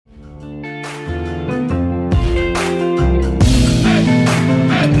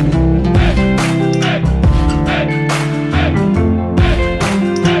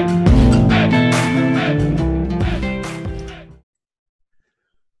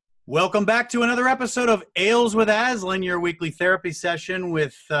Welcome back to another episode of Ales with Aslan, your weekly therapy session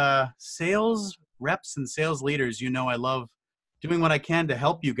with sales reps and sales leaders. You know I love doing what I can to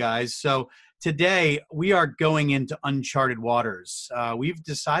help you guys. So today we are going into uncharted waters. We've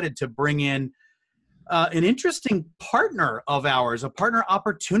decided to bring in an interesting partner of ours, a partner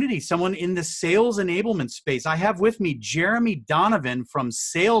opportunity, someone in the sales enablement space. I have with me Jeremy Donovan from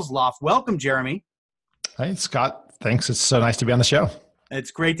Sales Loft. Welcome, Jeremy. Hey, Scott. Thanks. It's so nice to be on the show. It's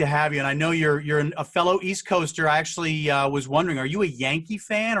great to have you, and I know you're a fellow East Coaster. I actually was wondering, are you a Yankee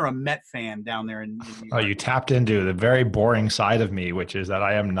fan or a Met fan down there in New York? Oh, you tapped into the very boring side of me, which is that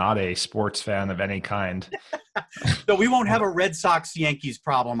I am not a sports fan of any kind. So we won't have a Red Sox-Yankees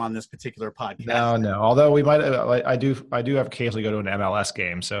problem on this particular podcast. No. Although we might, I do have occasionally go to an MLS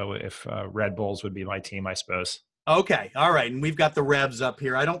game. So if Red Bulls would be my team, I suppose. Okay, all right, and we've got the Revs up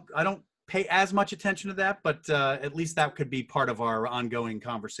here. I don't pay as much attention to that, but at least that could be part of our ongoing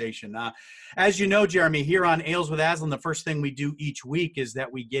conversation. As you know, Jeremy, here on Ales with Aslan, the first thing we do each week is that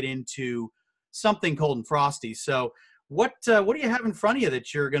we get into something cold and frosty. So what do you have in front of you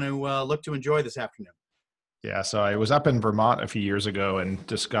that you're going to look to enjoy this afternoon? Yeah, so I was up in Vermont a few years ago and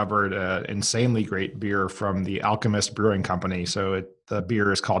discovered an insanely great beer from the Alchemist Brewing Company. So the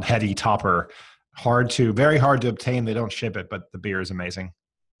beer is called Heady Topper. Very hard to obtain. They don't ship it, but the beer is amazing.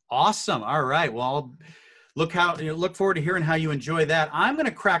 Awesome. All right. Well, look forward to hearing how you enjoy that. I'm going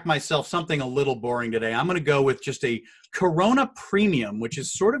to crack myself something a little boring today. I'm going to go with just a Corona Premium, which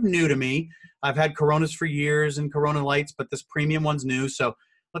is sort of new to me. I've had Coronas for years and Corona Lights, but this premium one's new. So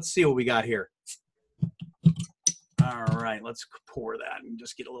let's see what we got here. All right. Let's pour that and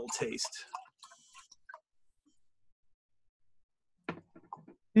just get a little taste.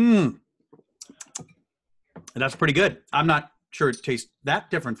 And that's pretty good. I'm not sure it tastes that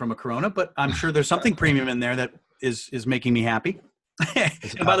different from a Corona, but I'm sure there's something premium in there that is making me happy.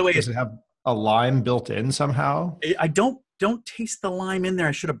 And by the way, does it have a lime built in somehow? I don't taste the lime in there.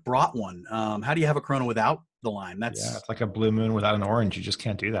 I should have brought one. How do you have a Corona without the lime? It's like a Blue Moon without an orange. You just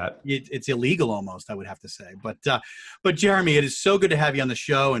can't do that. It's illegal almost, I would have to say. But Jeremy, it is so good to have you on the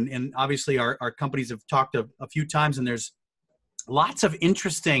show. And obviously our companies have talked a few times, and there's lots of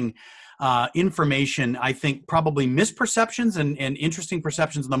interesting information, I think probably misperceptions and interesting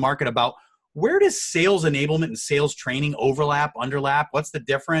perceptions in the market about where does sales enablement and sales training overlap, underlap? What's the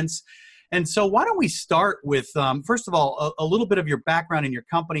difference? And so why don't we start with, first of all, a little bit of your background in your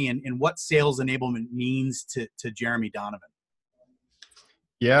company and what sales enablement means to Jeremy Donovan.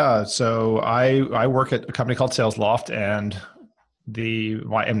 Yeah, so I work at a company called Sales Loft, and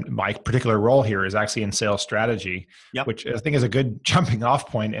my particular role here is actually in sales strategy, which I think is a good jumping off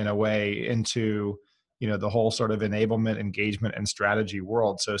point in a way into, the whole sort of enablement, engagement, and strategy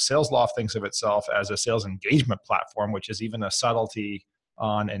world. So Sales Loft thinks of itself as a sales engagement platform, which is even a subtlety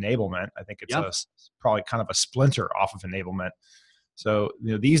on enablement. I think it's probably kind of a splinter off of enablement. So,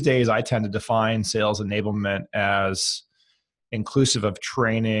 these days I tend to define sales enablement as inclusive of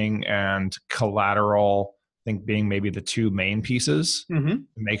training and collateral, I think being maybe the two main pieces to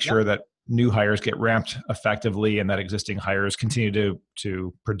make sure that new hires get ramped effectively and that existing hires continue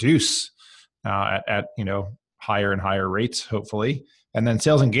to produce at higher and higher rates, hopefully. And then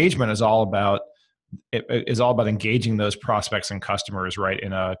sales engagement is all about engaging those prospects and customers, right,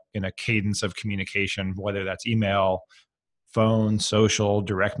 in a cadence of communication, whether that's email, phone, social,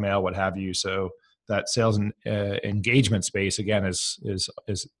 direct mail, what have you. So that sales and engagement space, again, is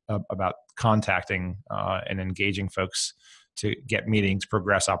about contacting and engaging folks to get meetings,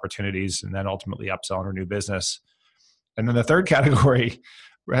 progress opportunities, and then ultimately upsell or new business. And then the third category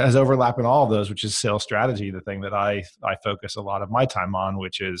has overlap in all of those, which is sales strategy, the thing that I focus a lot of my time on,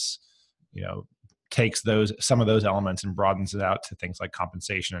 which is, takes some of those elements and broadens it out to things like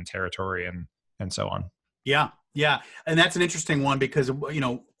compensation and territory and so on. Yeah. And that's an interesting one because,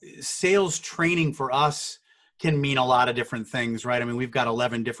 sales training for us can mean a lot of different things, right? I mean, we've got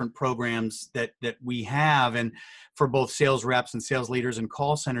 11 different programs that we have, and for both sales reps and sales leaders and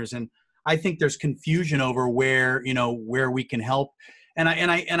call centers. And I think there's confusion over where we can help. And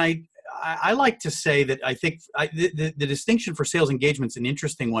I like to say that I think the distinction for sales engagement is an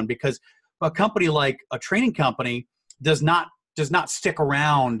interesting one because a company like a training company does not stick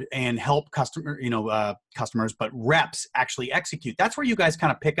around and help customers, but reps actually execute. That's where you guys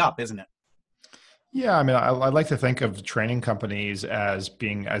kind of pick up, isn't it? Yeah, I mean, I like to think of training companies as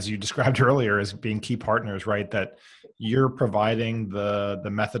being, as you described earlier, as being key partners, right? That you're providing the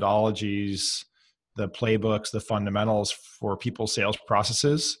methodologies, the playbooks, the fundamentals for people's sales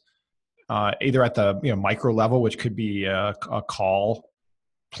processes, either at the micro level, which could be a call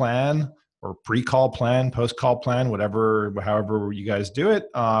plan, or pre-call plan, post-call plan, whatever, however you guys do it,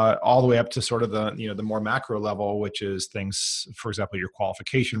 all the way up to sort of the, the more macro level, which is things, for example, your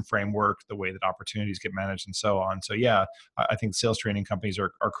qualification framework, the way that opportunities get managed and so on. So yeah, I think sales training companies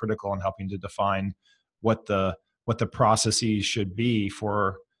are critical in helping to define what the processes should be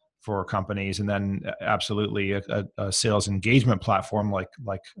for companies. And then absolutely a sales engagement platform like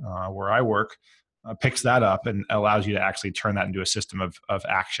where I work picks that up and allows you to actually turn that into a system of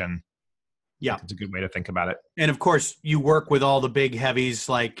action. Yeah. It's a good way to think about it. And of course, you work with all the big heavies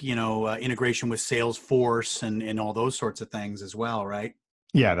like, integration with Salesforce and all those sorts of things as well, right?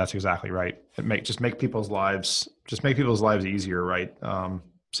 Yeah, that's exactly right. Just make people's lives easier, right?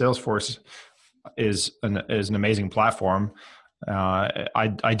 Salesforce is an amazing platform.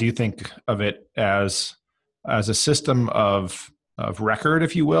 I do think of it as a system of record,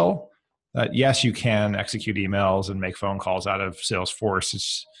 if you will. That yes, you can execute emails and make phone calls out of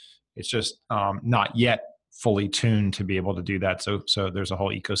Salesforce. It's just not yet fully tuned to be able to do that. So there's a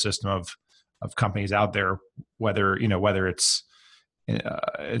whole ecosystem of companies out there, whether it's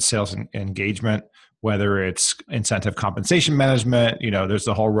sales engagement, whether it's incentive compensation management, there's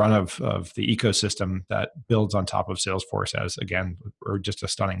the whole run of the ecosystem that builds on top of Salesforce as, again, or just a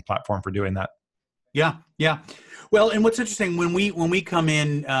stunning platform for doing that. Yeah. Yeah. Well, and what's interesting when we come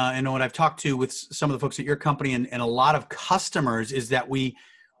in, and what I've talked to with some of the folks at your company and a lot of customers is that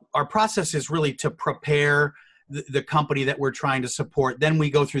our process is really to prepare the company that we're trying to support. Then we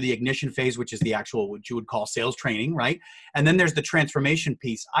go through the ignition phase, which is the actual, what you would call sales training, right? And then there's the transformation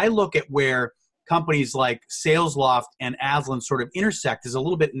piece. I look at where companies like SalesLoft and Aslan sort of intersect is a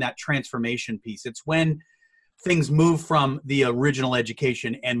little bit in that transformation piece. It's when things move from the original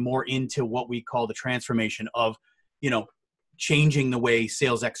education and more into what we call the transformation of, changing the way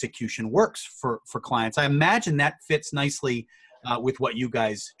sales execution works for clients. I imagine that fits nicely with what you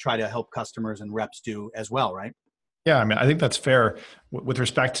guys try to help customers and reps do as well, right? Yeah, I mean, I think that's fair with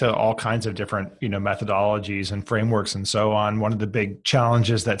respect to all kinds of different, methodologies and frameworks and so on. One of the big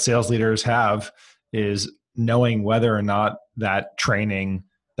challenges that sales leaders have is knowing whether or not that training,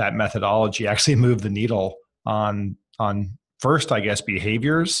 that methodology actually moved the needle on first, I guess,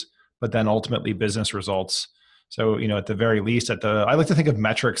 behaviors, but then ultimately business results. So, at the very least, I like to think of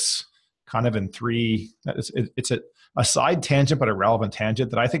metrics kind of in three. It's a side tangent, but a relevant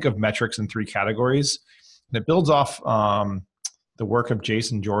tangent that I think of metrics in three categories. And it builds off the work of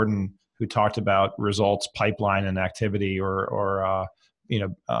Jason Jordan, who talked about results, pipeline, and activity. For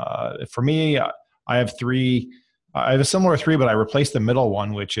me, I have three. I have a similar three, but I replaced the middle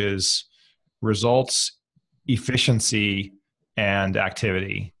one, which is results, efficiency, and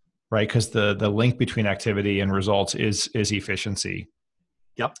activity. Right, because the link between activity and results is efficiency.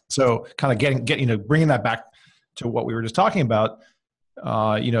 Yep. So kind of bringing that back to what we were just talking about.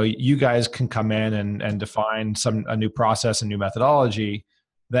 You guys can come in and define a new process and new methodology.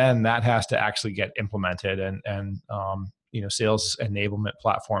 Then that has to actually get implemented, and sales enablement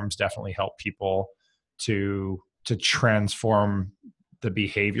platforms definitely help people to transform the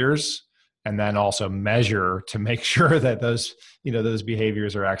behaviors, and then also measure to make sure that those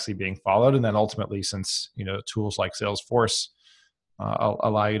behaviors are actually being followed. And then ultimately, since tools like Salesforce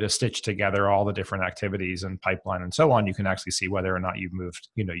allow you to stitch together all the different activities and pipeline and so on, you can actually see whether or not you've moved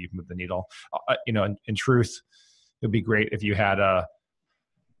the needle. In truth, it'd be great if you had a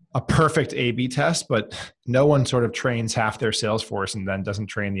perfect A/B test, but no one sort of trains half their Salesforce and then doesn't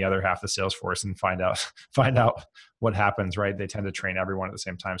train the other half the Salesforce and find out what happens, right? They tend to train everyone at the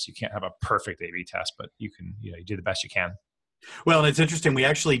same time. So you can't have a perfect A/B test, but you can, you do the best you can. Well, and it's interesting. We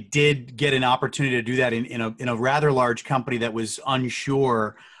actually did get an opportunity to do that in a rather large company that was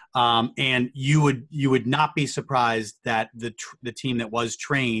unsure. And you would not be surprised that the team that was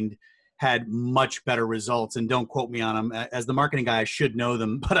trained had much better results. And don't quote me on them. As the marketing guy, I should know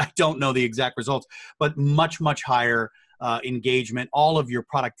them, but I don't know the exact results. But much, much higher engagement. All of your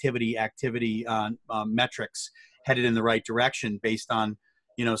productivity, activity metrics headed in the right direction based on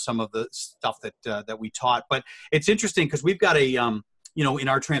some of the stuff that we taught. But it's interesting because we've got in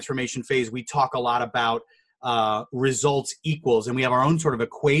our transformation phase, we talk a lot about results equals, and we have our own sort of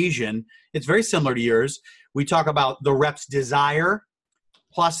equation. It's very similar to yours. We talk about the rep's desire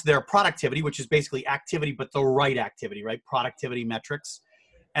plus their productivity, which is basically activity, but the right activity, right? Productivity metrics,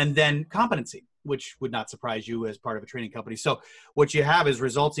 and then competency, which would not surprise you as part of a training company. So what you have is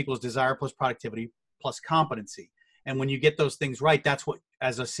results equals desire plus productivity plus competency. And when you get those things right, that's what,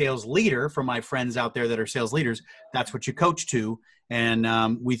 as a sales leader, for my friends out there that are sales leaders, that's what you coach to. And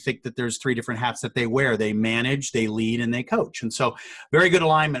we think that there's three different hats that they wear. They manage, they lead, and they coach. And so very good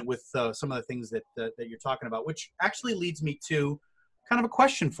alignment with some of the things that you're talking about, which actually leads me to kind of a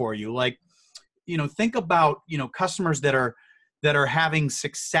question for you. Like, think about, customers that are having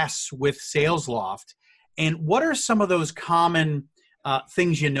success with SalesLoft, and what are some of those common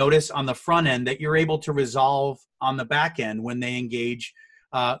things you notice on the front end that you're able to resolve on the back end when they engage,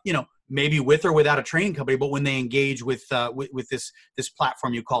 maybe with or without a training company, but when they engage with this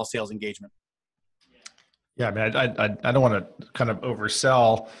platform you call sales engagement? Yeah, I mean, I don't want to kind of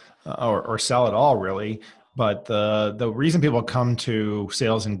oversell or sell it all, really. But the reason people come to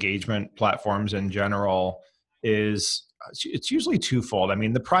sales engagement platforms in general is it's usually twofold. I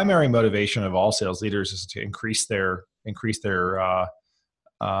mean, the primary motivation of all sales leaders is to increase their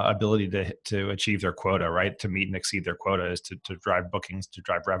ability to achieve their quota, right? To meet and exceed their quota is to drive bookings, to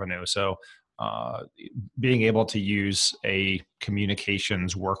drive revenue. So being able to use a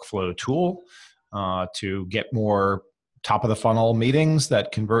communications workflow tool to get more top of the funnel meetings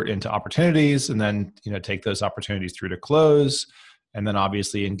that convert into opportunities, and then take those opportunities through to close, and then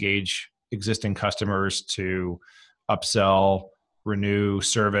obviously engage existing customers to upsell, renew,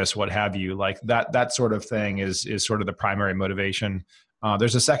 service, what have you. Like that sort of thing is sort of the primary motivation.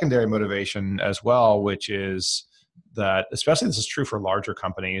 There's a secondary motivation as well, which is that, especially this is true for larger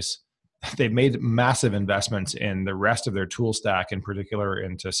companies, they've made massive investments in the rest of their tool stack, in particular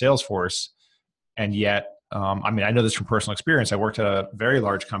into Salesforce. And yet, I mean, I know this from personal experience. I worked at a very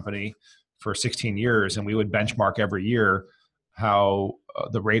large company for 16 years, and we would benchmark every year how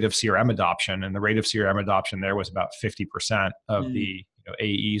the rate of CRM adoption, and the rate of CRM adoption there was about 50% of the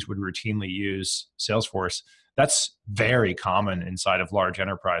AEs would routinely use Salesforce. That's very common inside of large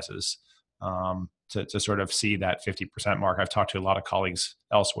enterprises, to sort of see that 50% mark. I've talked to a lot of colleagues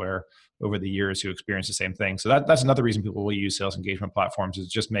elsewhere over the years who experience the same thing. So that's another reason people will use sales engagement platforms. Is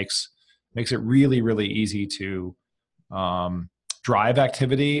it just makes it really, really easy to drive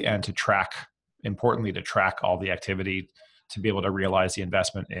activity and to track, importantly, to track all the activity, to be able to realize the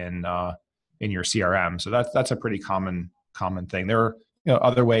investment in your CRM. So that's a pretty common thing. There are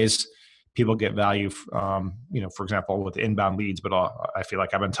other ways people get value, for example, with inbound leads, but I feel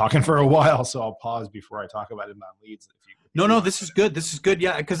like I've been talking for a while, so I'll pause before I talk about inbound leads. No, this is good. This is good.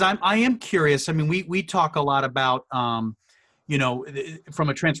 Yeah, because I am curious. I mean, we talk a lot about, from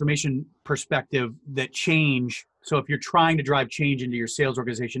a transformation perspective, that change. So if you're trying to drive change into your sales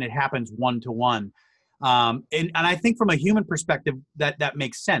organization, it happens one-to-one. And I think from a human perspective, that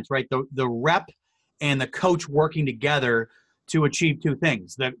makes sense, right? The rep and the coach working together to achieve two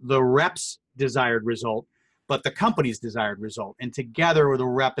things: the rep's desired result, but the company's desired result. And together, the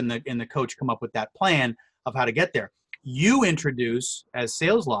rep and the coach come up with that plan of how to get there. You introduce, as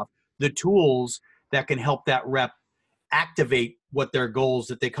SalesLoft, the tools that can help that rep activate what their goals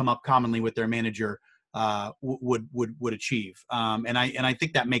that they come up commonly with their manager would achieve. And I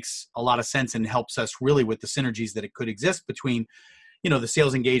think that makes a lot of sense and helps us really with the synergies that it could exist between, the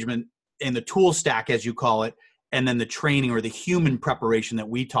sales engagement and the tool stack, as you call it, and then the training or the human preparation that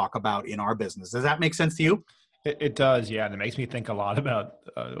we talk about in our business. Does that make sense to you? It does, yeah. And it makes me think a lot about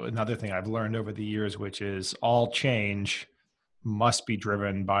another thing I've learned over the years, which is all change must be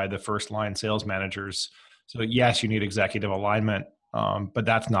driven by the first line sales managers. So yes, you need executive alignment, but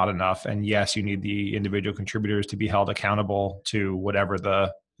that's not enough. And yes, you need the individual contributors to be held accountable to whatever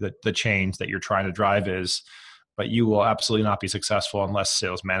the change that you're trying to drive is. But you will absolutely not be successful unless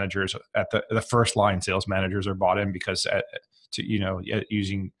sales managers at the first line sales managers are bought in, because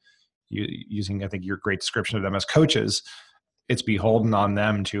using I think your great description of them as coaches, it's beholden on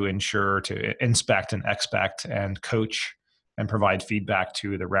them to ensure to inspect and expect and coach and provide feedback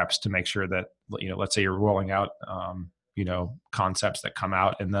to the reps to make sure that, let's say you're rolling out, concepts that come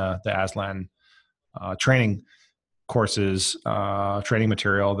out in the Aslan training courses, training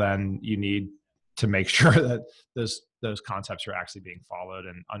material, then you need to make sure that those concepts are actually being followed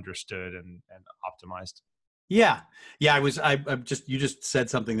and understood and optimized. Yeah. You just said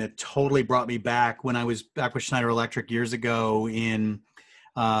something that totally brought me back when I was back with Schneider Electric years ago in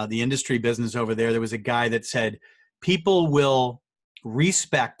the industry business over there. There was a guy that said, people will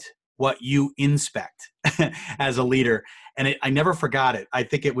respect what you inspect as a leader. And I never forgot it. I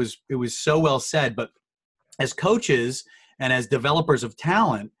think it was so well said. But as coaches and as developers of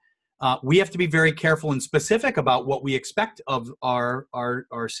talent, we have to be very careful and specific about what we expect of our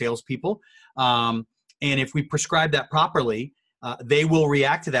salespeople. And if we prescribe that properly, they will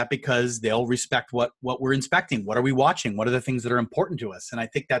react to that because they'll respect what we're inspecting. What are we watching? What are the things that are important to us? And I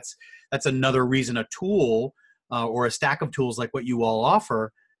think that's another reason a tool or a stack of tools like what you all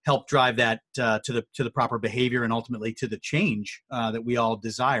offer help drive that to the proper behavior and ultimately to the change that we all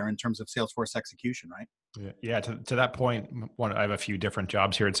desire in terms of Salesforce execution, right? Yeah. To that point, I have a few different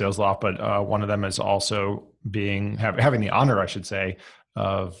jobs here at SalesLoft, but one of them is also having the honor, I should say,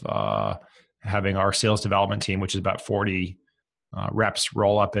 of having our sales development team, which is about 40 reps,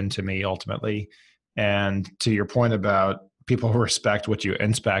 roll up into me ultimately. And to your point about people who respect what you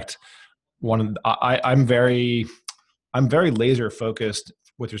inspect, I'm very laser focused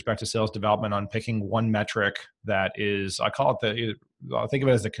with respect to sales development on picking one metric that is, I think of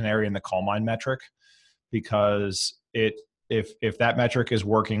it as the canary in the coal mine metric, because if that metric is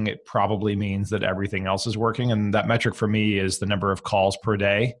working, it probably means that everything else is working. And that metric for me is the number of calls per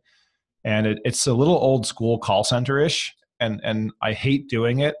day. And it's a little old school call center-ish. And I hate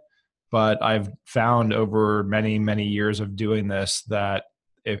doing it, but I've found over many, many years of doing this that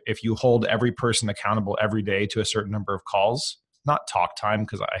if you hold every person accountable every day to a certain number of calls, not talk time,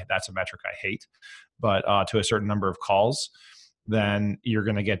 because that's a metric I hate, but to a certain number of calls, then you're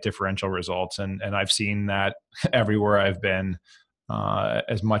going to get differential results. And I've seen that everywhere I've been.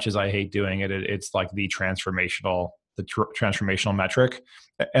 As much as I hate doing it, it's like the transformational metric.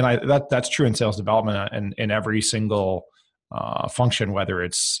 And that's true in sales development and in every single function, whether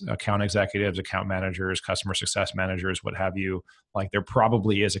it's account executives, account managers, customer success managers, what have you. Like, there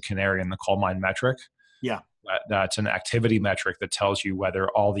probably is a canary in the coal mine metric. Yeah. That's an activity metric that tells you whether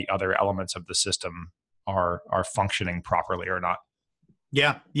all the other elements of the system are functioning properly or not.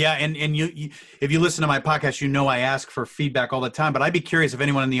 Yeah. And you, if you listen to my podcast, I ask for feedback all the time, but I'd be curious if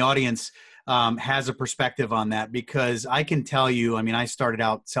anyone in the audience has a perspective on that, because I can tell you, I started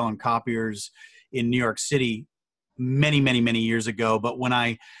out selling copiers in New York City many, many, many years ago. But when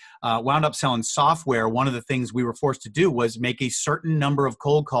I wound up selling software, one of the things we were forced to do was make a certain number of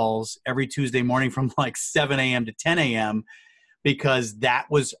cold calls every Tuesday morning from like 7 a.m. to 10 a.m. because that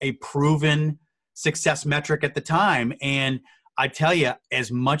was a proven success metric at the time. And I tell you, as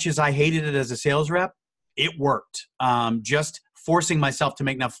much as I hated it as a sales rep, it worked. Just forcing myself to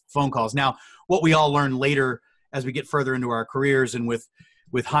make enough phone calls. Now, what we all learn later as we get further into our careers and with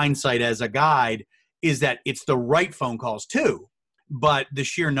hindsight as a guide is that it's the right phone calls too. But the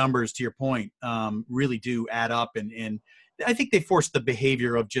sheer numbers, to your point, really do add up. And I think they force the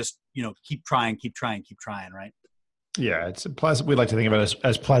behavior of just, keep trying, right? Yeah, it's pleasant. We like to think of it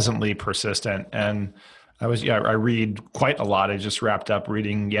as pleasantly persistent. And I read quite a lot. I just wrapped up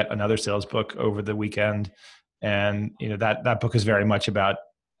reading yet another sales book over the weekend. And, that book is very much about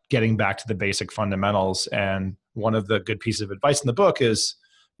getting back to the basic fundamentals. And one of the good pieces of advice in the book is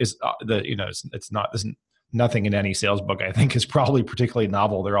nothing in any sales book I think is probably particularly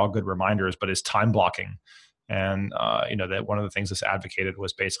novel. They're all good reminders, but it's time blocking. And, that one of the things that's advocated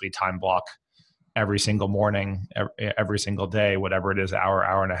was basically time block every single morning, every single day, whatever it is,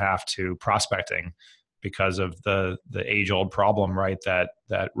 hour and a half to prospecting, because of the age old problem, right? That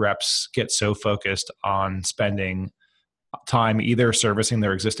reps get so focused on spending time either servicing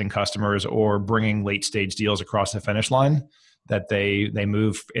their existing customers or bringing late stage deals across the finish line that they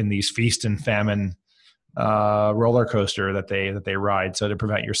move in these feast and famine roller coaster that they ride. So to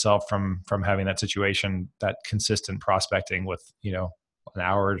prevent yourself from having that situation, that consistent prospecting with, an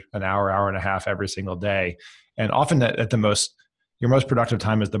hour and a half every single day. And often your most productive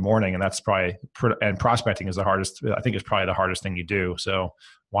time is the morning. And that's and prospecting is I think it's probably the hardest thing you do. So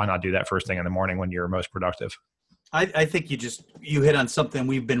why not do that first thing in the morning when you're most productive? I think you hit on something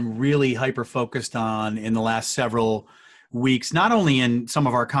we've been really hyper-focused on in the last several weeks, not only in some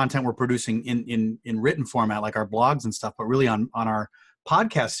of our content we're producing in written format, like our blogs and stuff, but really on our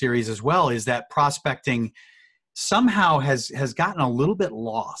podcast series as well, is that prospecting somehow has gotten a little bit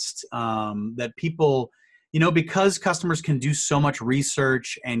lost. That people, because customers can do so much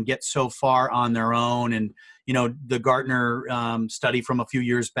research and get so far on their own. And, the Gartner study from a few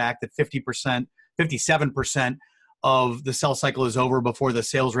years back that 57% of the sales cycle is over before the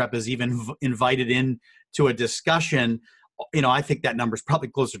sales rep is even invited in to a discussion. I think that number is probably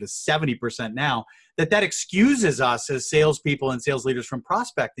closer to 70% now, that excuses us as salespeople and sales leaders from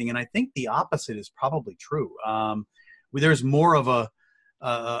prospecting. And I think the opposite is probably true. There's more of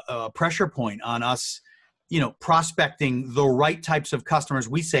a pressure point on us, prospecting the right types of customers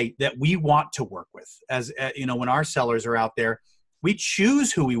we say that we want to work with. As when our sellers are out there, we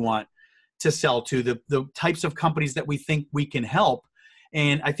choose who we want to sell to, the types of companies that we think we can help.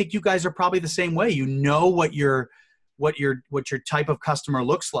 And I think you guys are probably the same way. What your type of customer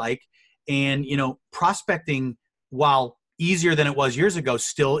looks like. And, prospecting, while easier than it was years ago,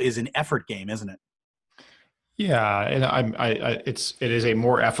 still is an effort game, isn't it? Yeah. And it is a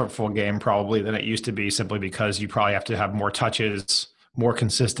more effortful game probably than it used to be, simply because you probably have to have more touches more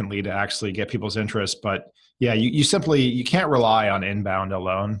consistently to actually get people's interest. But yeah, you can't rely on inbound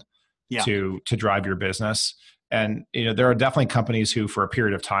alone to drive your business. And, there are definitely companies who for a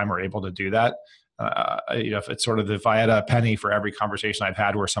period of time are able to do that. If it's if I had a penny for every conversation I've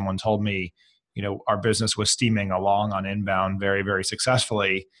had where someone told me, our business was steaming along on inbound very, very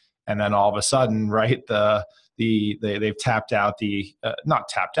successfully. And then all of a sudden, right, they've tapped out not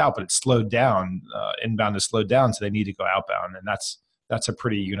tapped out, but it's slowed down. Inbound is slowed down, so they need to go outbound. And that's a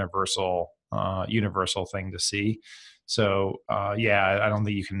pretty universal thing to see. So I don't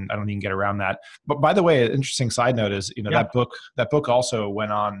think you can get around that. But by the way, an interesting side note is, that book also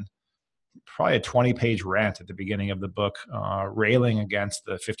went on probably a 20-page rant at the beginning of the book, railing against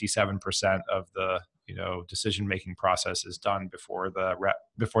the 57% of the decision-making process is done before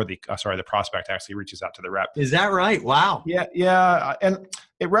the prospect actually reaches out to the rep. Is that right? Wow. Yeah, and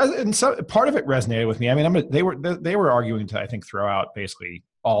so part of it resonated with me. I mean, they were arguing to, I think, throw out basically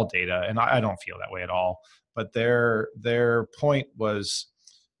all data, and I don't feel that way at all. But their point was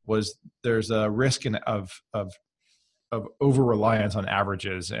there's a risk of over reliance on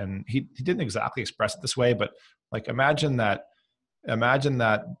averages, and he didn't exactly express it this way, but like imagine that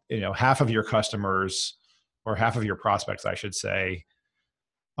half of your customers, or half of your prospects, I should say,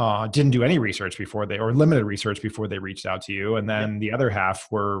 didn't do any research or limited research before they reached out to you, and then the other half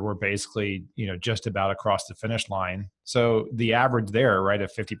were basically just about across the finish line. So the average there, right,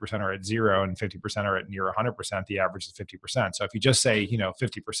 if 50% are at 0 and 50% are at near 100%, the average is 50%. So if you just say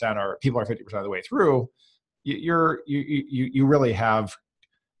 50% or people are 50% of the way through, you really have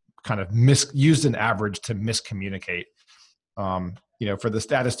kind of used an average to miscommunicate. For the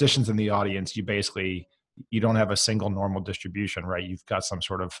statisticians in the audience, you don't have a single normal distribution, right? You've got some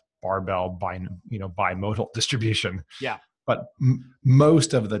sort of barbell bimodal distribution. Yeah. But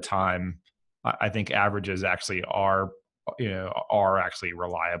most of the time, I think averages actually are actually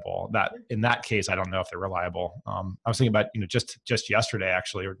reliable. That in that case, I don't know if they're reliable. I was thinking about just yesterday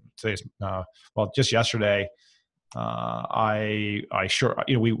actually, or today's just yesterday. We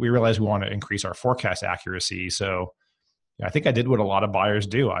realized we want to increase our forecast accuracy. So I think I did what a lot of buyers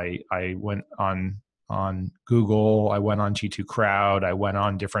do. I went on Google, I went on G2 Crowd, I went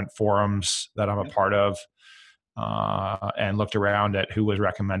on different forums that I'm a part of, and looked around at who was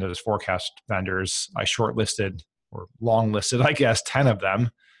recommended as forecast vendors. I shortlisted, or long listed, I guess, 10 of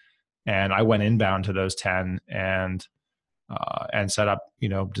them. And I went inbound to those 10 and set up,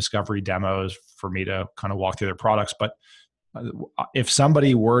 discovery demos for me to kind of walk through their products. But if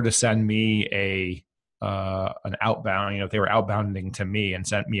somebody were to send me an outbound, if they were outbounding to me and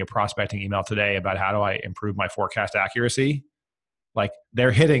sent me a prospecting email today about how do I improve my forecast accuracy, like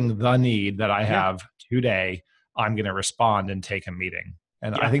they're hitting the need that I have today, I'm going to respond and take a meeting.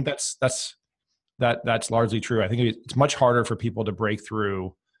 And I think that's largely true. I think it's much harder for people to break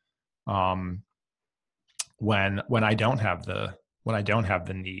through when I don't have the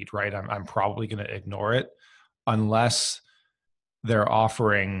need, right? I'm probably going to ignore it unless they're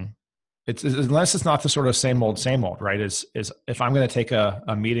offering. Unless it's not the sort of same old, right? Is if I'm going to take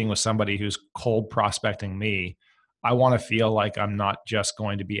a meeting with somebody who's cold prospecting me, I want to feel like I'm not just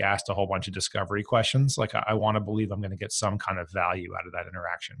going to be asked a whole bunch of discovery questions. Like I want to believe I'm going to get some kind of value out of that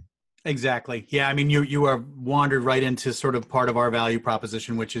interaction. Exactly. Yeah. I mean, you are wandered right into sort of part of our value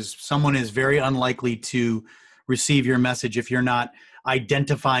proposition, which is someone is very unlikely to receive your message if you're not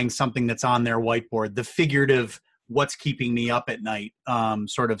identifying something that's on their whiteboard, the figurative what's keeping me up at night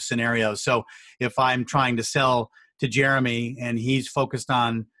sort of scenario. So if I'm trying to sell to Jeremy and he's focused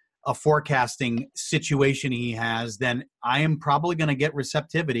on a forecasting situation he has, then I am probably going to get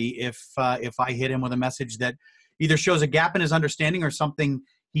receptivity if I hit him with a message that either shows a gap in his understanding or something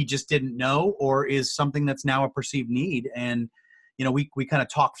he just didn't know, or is something that's now a perceived need. And we kind of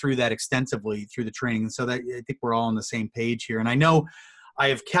talk through that extensively through the training. So that I think we're all on the same page here. And I know I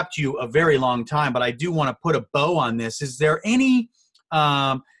have kept you a very long time, but I do want to put a bow on this. Is there any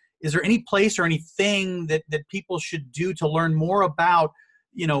place or anything that people should do to learn more about,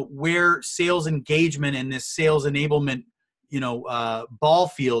 where sales engagement and this sales enablement, ball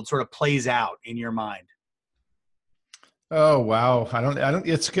field sort of plays out in your mind? Oh, wow. I don't,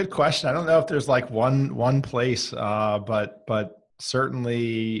 it's a good question. I don't know if there's like one place, but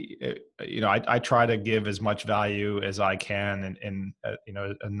certainly, I try to give as much value as I can in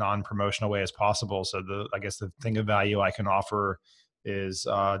a non-promotional way as possible. So I guess the thing of value I can offer is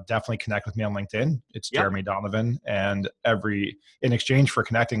definitely connect with me on LinkedIn. It's Jeremy Donovan, and in exchange for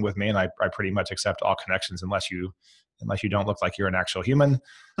connecting with me, and I pretty much accept all connections unless you don't look like you're an actual human.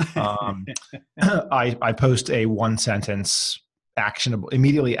 I post a 1-sentence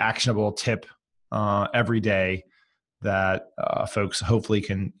immediately actionable tip every day that folks hopefully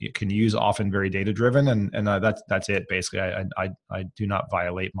can use, often very data driven, and that's it basically. I do not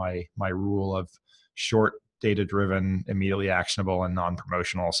violate my rule of short, data driven, immediately actionable, and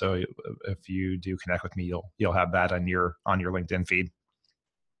non-promotional. So if you do connect with me, you'll have that on your LinkedIn feed.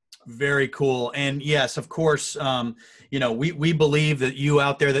 Very cool. And yes, of course, we believe that you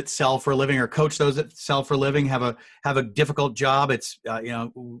out there that sell for a living or coach those that sell for a living have a difficult job. It's,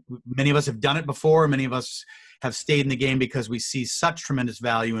 many of us have done it before. Many of us have stayed in the game because we see such tremendous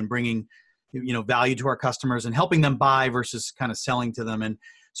value in bringing, value to our customers and helping them buy versus kind of selling to them. And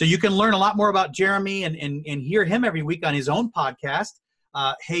so you can learn a lot more about Jeremy and hear him every week on his own podcast,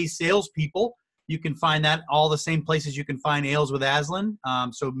 Hey Salespeople. You can find that all the same places you can find Ales with Aslan.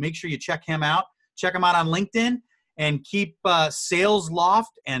 So make sure you check him out. Check him out on LinkedIn and keep Sales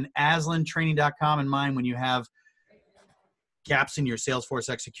Loft and AslanTraining.com in mind when you have gaps in your Salesforce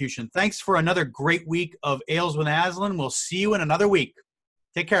execution. Thanks for another great week of Ales with Aslan. We'll see you in another week.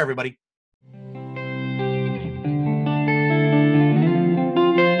 Take care, everybody.